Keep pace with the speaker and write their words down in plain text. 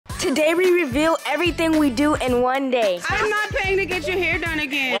Today we reveal everything we do in one day. I'm not paying to get your hair done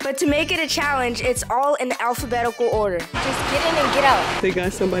again. But to make it a challenge, it's all in alphabetical order. Just get in and get out. They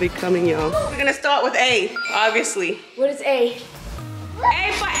got somebody coming, y'all. We're gonna start with A, obviously. What is A?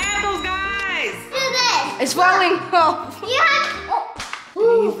 A for apples, guys. Do this. It's falling off.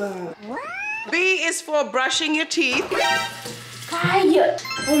 Avah. B is for brushing your teeth.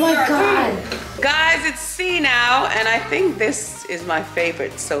 Oh my God. Guys, it's C now, and I think this is my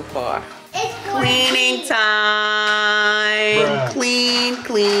favorite so far. It's Cleaning time. Bruh. Clean,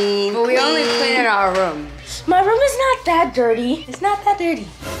 clean. But we only clean in our room. My room is not that dirty. It's not that dirty.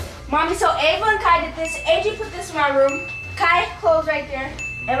 Mommy, so Avah and Kai did this. AJ put this in my room. Kai, clothes right there.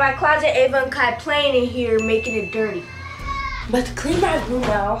 And my closet, Avah and Kai playing in here, making it dirty. But to clean my room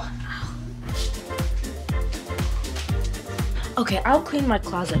now. Okay, I'll clean my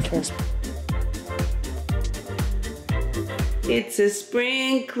closet first. It's a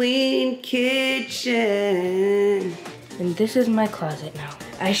spring clean kitchen. And this is my closet now.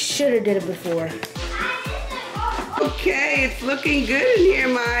 I should have did it before. Okay, it's looking good in here,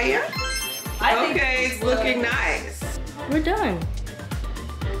 Maya. Okay, it's looking nice. We're done.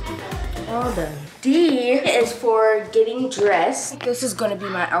 All done. D is for getting dressed. This is gonna be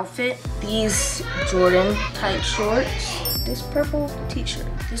my outfit. These Jordan tight shorts. This purple t-shirt.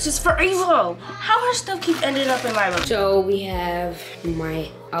 This is for Avah. How her stuff keep ending up in my room? So we have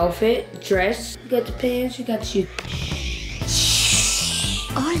my outfit, dress. You got the pants, you got the shoes.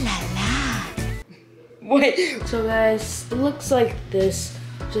 Oh la la. Wait. So guys, it looks like this.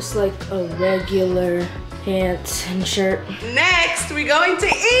 Just like a regular pants and shirt. Next, we're going to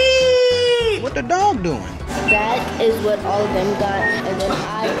eat. What the dog doing? That is what all of them got, and then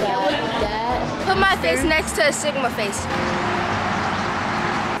I got that. Put my face next to a Sigma face.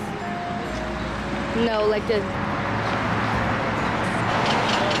 No, like this.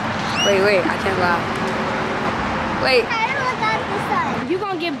 Wait, I can't laugh. Wait. I don't look at the sun. You're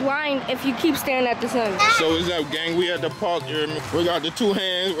gonna get blind if you keep staring at the sun. So what's up, gang? We at the park. We got the two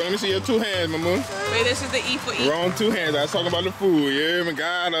hands. Let me see your two hands, mama. Wait, this is the E for eat. Wrong two hands. I was talking about the food. Yeah, my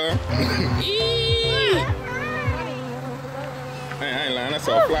God. Eat. I ain't lying. I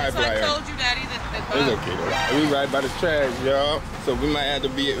saw a fly So I fly. told you, Daddy, that It's okay though. We right by the trash, y'all. So we might have to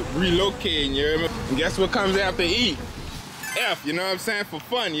be relocating, you hear me? And guess what comes after E? F, you know what I'm saying? For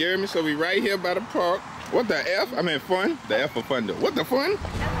fun, you hear me? So we right here by the park. What the F? I mean fun. The F for fun though. What the fun?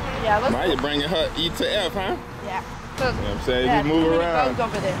 Yeah, let's Now you bringing her E to F, huh? Yeah. You know what I'm saying? You move around.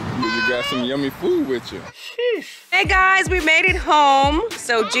 Over there. You got some yummy food with you. Hey guys, we made it home.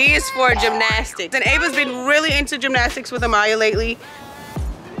 So G is for gymnastics. And Ava's been really into gymnastics with Amyah lately.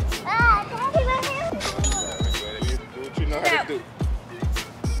 Can I see my hair? Do what you know how to do.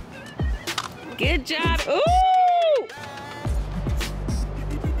 Good job. Ooh!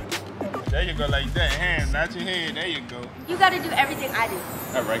 There you go, like that. Hands, not your head. There you go. You gotta do everything I do.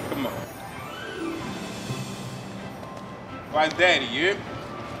 All right, come on. Why, Daddy, you?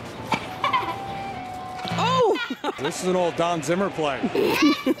 Oh! This is an old Don Zimmer play.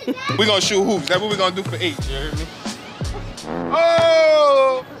 We're gonna shoot hoops. That's what we're gonna do for H, you heard me?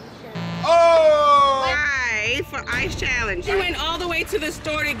 Oh! Oh! I for ice challenge. She went all the way to the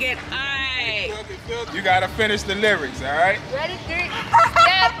store to get ice. You gotta finish the lyrics, all right? Ready?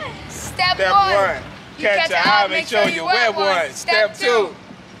 Step Step one. Catch your eye, make sure you wear one. Step two.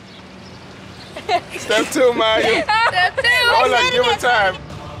 Step two, Maya. Step two. Hold on, give her time.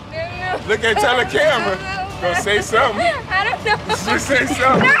 Look at, tell the camera. Go say something. I don't know. Just say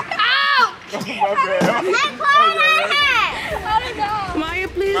something. Ow! Oh, my bad. I don't know. Maya,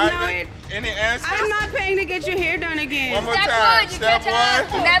 please Maya, know it. any answers? I'm not paying to get your hair done again. One more Step time. one, you Step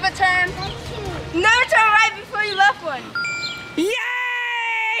catch one. up. Never turn. Never turn right before you left one. Yay!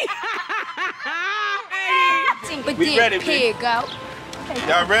 But We ready, pig out.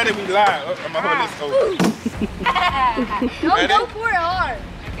 Y'all ready? We live. Oh, I'm gonna hold this over. Don't pour it hard.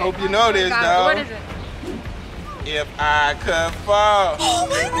 Hope you know this, God, dog. what is it? If I could fall, Oh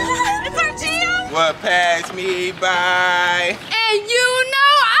my God, it's our jam. would pass me by. And you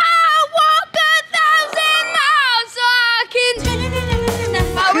know I walk 1,000 miles so I can.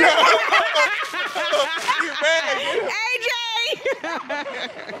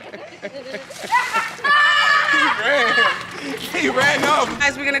 He ran off.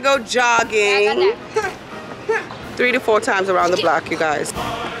 Guys, we're gonna go jogging. 3 to 4 times around the block, you guys.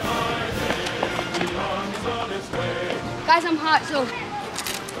 Guys, I'm hot, so.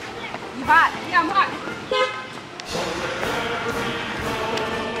 You hot? Yeah, I'm hot.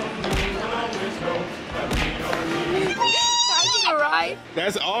 Right.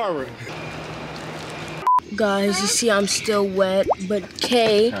 That's Aura. Guys, you see I'm still wet, but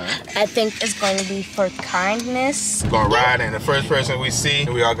K, I think is going to be for kindness. We're gonna ride, and the first person we see,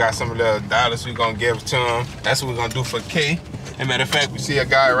 we all got some little dollars we gonna give to him. That's what we're gonna do for K. As a matter of fact, we see a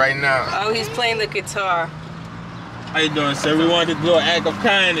guy right now. Oh, he's playing the guitar. How you doing, sir? We wanted to do an act of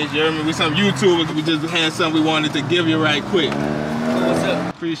kindness, you hear me? We some YouTubers, we just had something we wanted to give you right quick. What's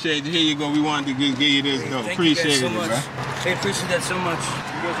up? Appreciate you. Here you go. We wanted to give you this, though. Thank Appreciate you guys so it, much. bro. I appreciate that so much.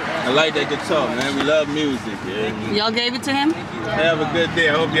 I like that guitar, man. We love music, yeah. Y'all gave it to him? Have a good day.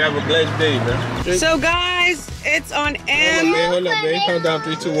 I hope you have a blessed day, bro. So guys, it's on M. Hold up, babe. Count down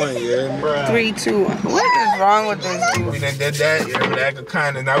 3, 2, 1, yeah. 3, 2, 1. What is wrong with this dude? We done did that, yeah, with act of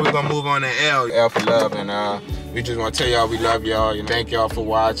kindness. Now we're gonna move on to L. L for love, and we just want to tell y'all we love y'all. Thank y'all for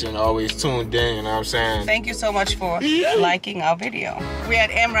watching, always tuned in, you know what I'm saying? Thank you so much for liking our video. We're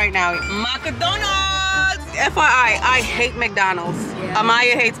at M right now. McDonald's! FYI, I hate McDonald's. Yeah.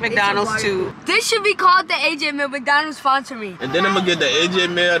 Amyah hates McDonald's too. This should be called the AJ meal. McDonald's sponsor me. And then I'm gonna get the AJ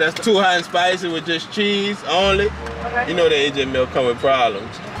meal. That's too hot and spicy with just cheese only. Okay. You know the AJ meal come with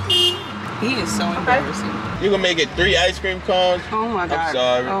problems. He is so embarrassing. You gonna make it 3 ice cream cones? Oh my God. I'm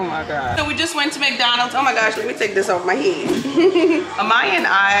sorry. Oh my God. So we just went to McDonald's. Oh my gosh, let me take this off my head. Amyah and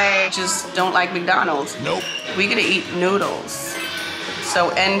I just don't like McDonald's. Nope. We're gonna eat noodles. So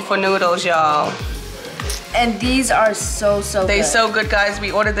N for noodles, y'all. And these are so good. They're so good, guys. We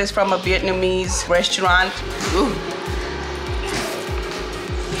ordered this from a Vietnamese restaurant. Ooh.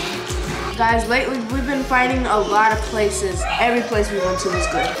 Guys, lately we've been finding a lot of places. Every place we went to was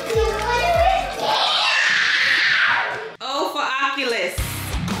good. Oh, for Oculus.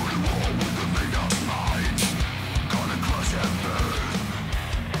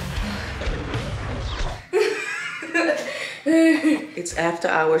 It's after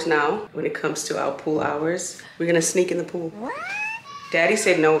hours now when it comes to our pool hours. We're gonna sneak in the pool. What? Daddy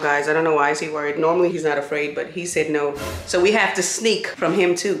said no, guys. I don't know why is he worried. Normally he's not afraid, but he said no. So we have to sneak from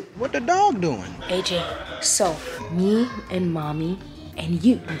him too. What the dog doing? AJ, so me and mommy and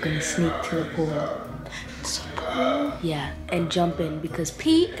you are gonna sneak to the pool. Yeah, and jump in because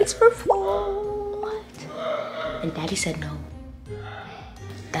P is for full. What? And Daddy said no.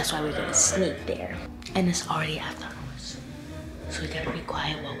 That's why we're gonna sneak there. And it's already after hours. So we gotta be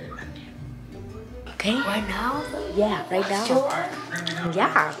quiet while we run there. Okay? Right now? Yeah, right now. Sure.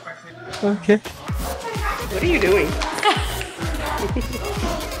 Yeah. Okay. What are you doing?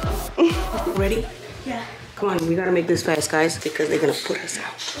 Ready? Yeah. Come on, we gotta make this fast, guys, because they're gonna put us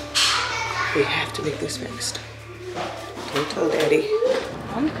out. We have to make this fast. Don't tell Daddy.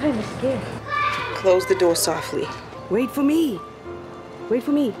 I'm kind of scared. Close the door softly. Wait for me. Wait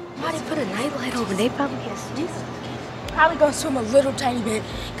for me. Why they put a night light over? They probably can't swim. Probably gonna swim a little tiny bit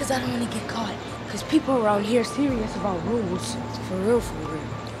because I don't want to get caught. Because people around here are serious about rules. For real, for real.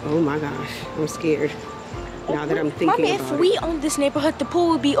 Oh my gosh, I'm scared. Now that I'm thinking Mommy, about if we owned this neighborhood, the pool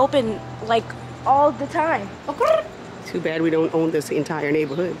would be open like all the time. Too bad we don't own this entire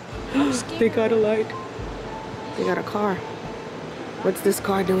neighborhood. They got a light. They got a car. What's this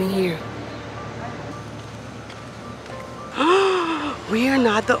car doing here? We are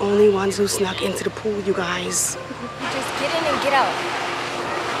not the only ones who snuck into the pool, you guys. Just get in and get out.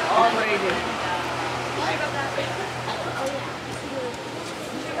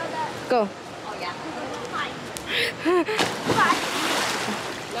 Go.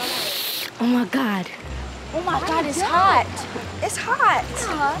 Oh my God. Oh my God, it's hot. It's hot.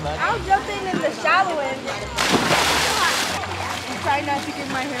 I'll jump in the shower and try not to get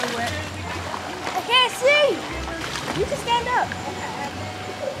my hair wet. I can't see. You can stand up.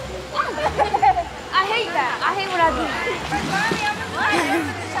 I hate that. I hate when I do that.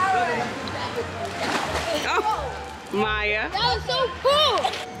 Oh, Maya. That was so cool.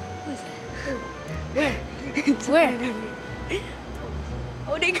 Where? Where?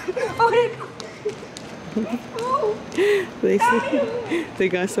 Oh, they go. Oh, they go. They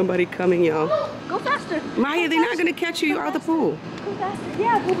got somebody coming, y'all. Go faster. Maya, they're not gonna catch you. You're out of the pool. Go faster.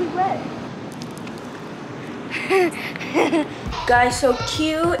 Yeah, we'll be wet. Guys, so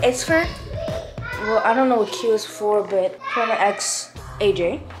Q is for, well, I don't know what Q is for, but trying to X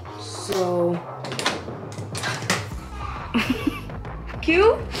AJ. So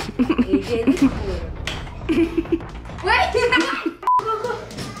Q, AJ the cool. Wait!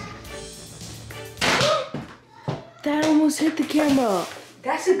 That almost hit the camera.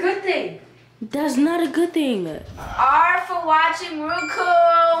 That's a good thing. That's not a good thing. R for watching, real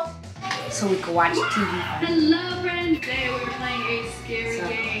cool. So we can watch TV. Hello friends, today we're playing a scary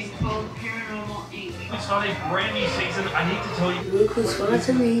game called Paranormal Inc. It's not a brand new season, I need to tell you. Look who's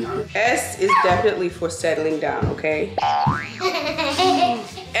watching me. S is definitely for settling down, okay?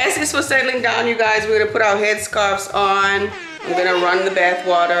 as this was settling down, you guys, we're gonna put our headscarves on. I'm gonna run the bath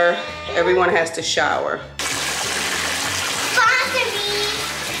water. Everyone has to shower. Sponsor me.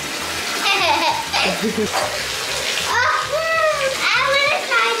 I want to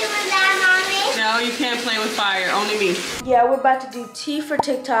try doing that, Mommy. No, you can't play with fire, only me. Yeah, we're about to do tea for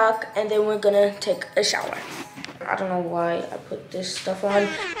TikTok, and then we're gonna take a shower. I don't know why I put this stuff on.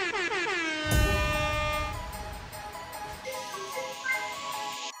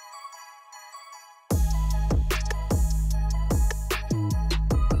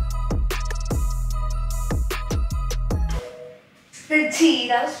 For tea,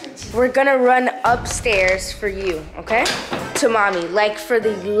 that was for tea. We're gonna run upstairs for you, okay? To mommy, like for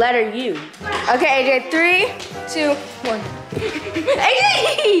the letter U. Okay, AJ, 3, 2, 1.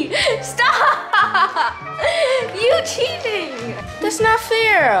 AJ, stop! You cheating! That's not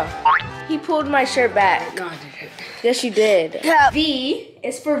fair. He pulled my shirt back. No, I didn't. Yes, you did. V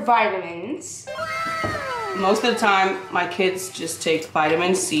is for vitamins. Most of the time, my kids just take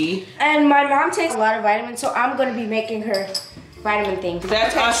vitamin C. And my mom takes a lot of vitamins, so I'm gonna be making her vitamin thing.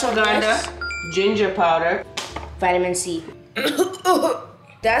 That's ashwagandha, ginger powder. Vitamin C.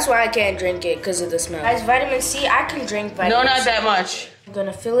 That's why I can't drink it, because of the smell. Guys, vitamin C, I can drink vitamin No, not C. that much. I'm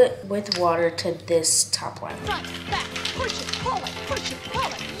gonna fill it with water to this top line. Front, back, push it, pull it,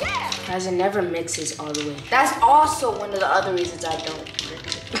 yeah! Guys, it never mixes all the way. That's also one of the other reasons I don't drink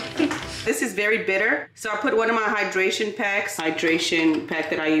it. This is very bitter, so I put one of my hydration pack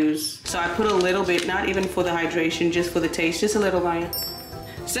that I use. So I put a little bit, not even for the hydration, just for the taste, just a little, Maya.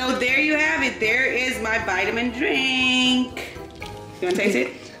 So there you have it. There is my vitamin drink. You wanna taste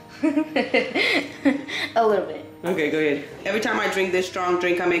it? A little bit. Okay, go ahead. Every time I drink this strong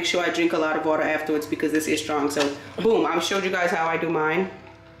drink, I make sure I drink a lot of water afterwards because this is strong. So boom, I showed you guys how I do mine.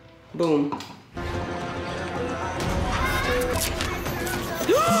 Boom.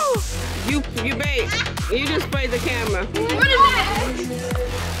 You babe, you just sprayed the camera. What is that?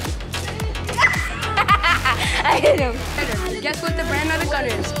 I hit him. Guess what the brand of the gun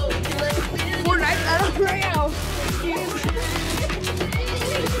is? Fortnite Battle Royale.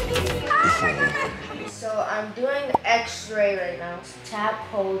 So I'm doing X-ray right now. Tap,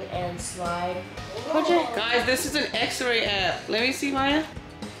 hold, and slide. Guys, this is an X-ray app. Let me see, Maya.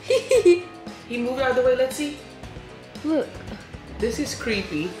 He moved out of the way. Let's see. Look. This is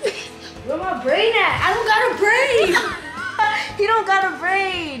creepy. Where my brain at? I don't got a brain. He don't got a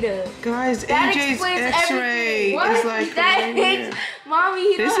brain. Guys, That AJ's explains X-ray everything. is like that makes,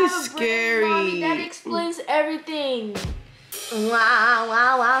 Mommy, he This don't is have a scary. brain. Mommy, that explains everything. Wow,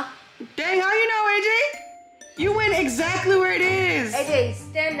 wow, wow. Dang, how you know, AJ? You went exactly where it is. AJ,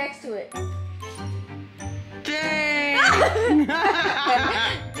 stand next to it. Dang.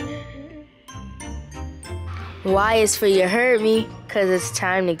 Y is for you heard me, cause it's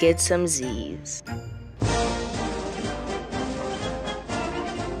time to get some Z's.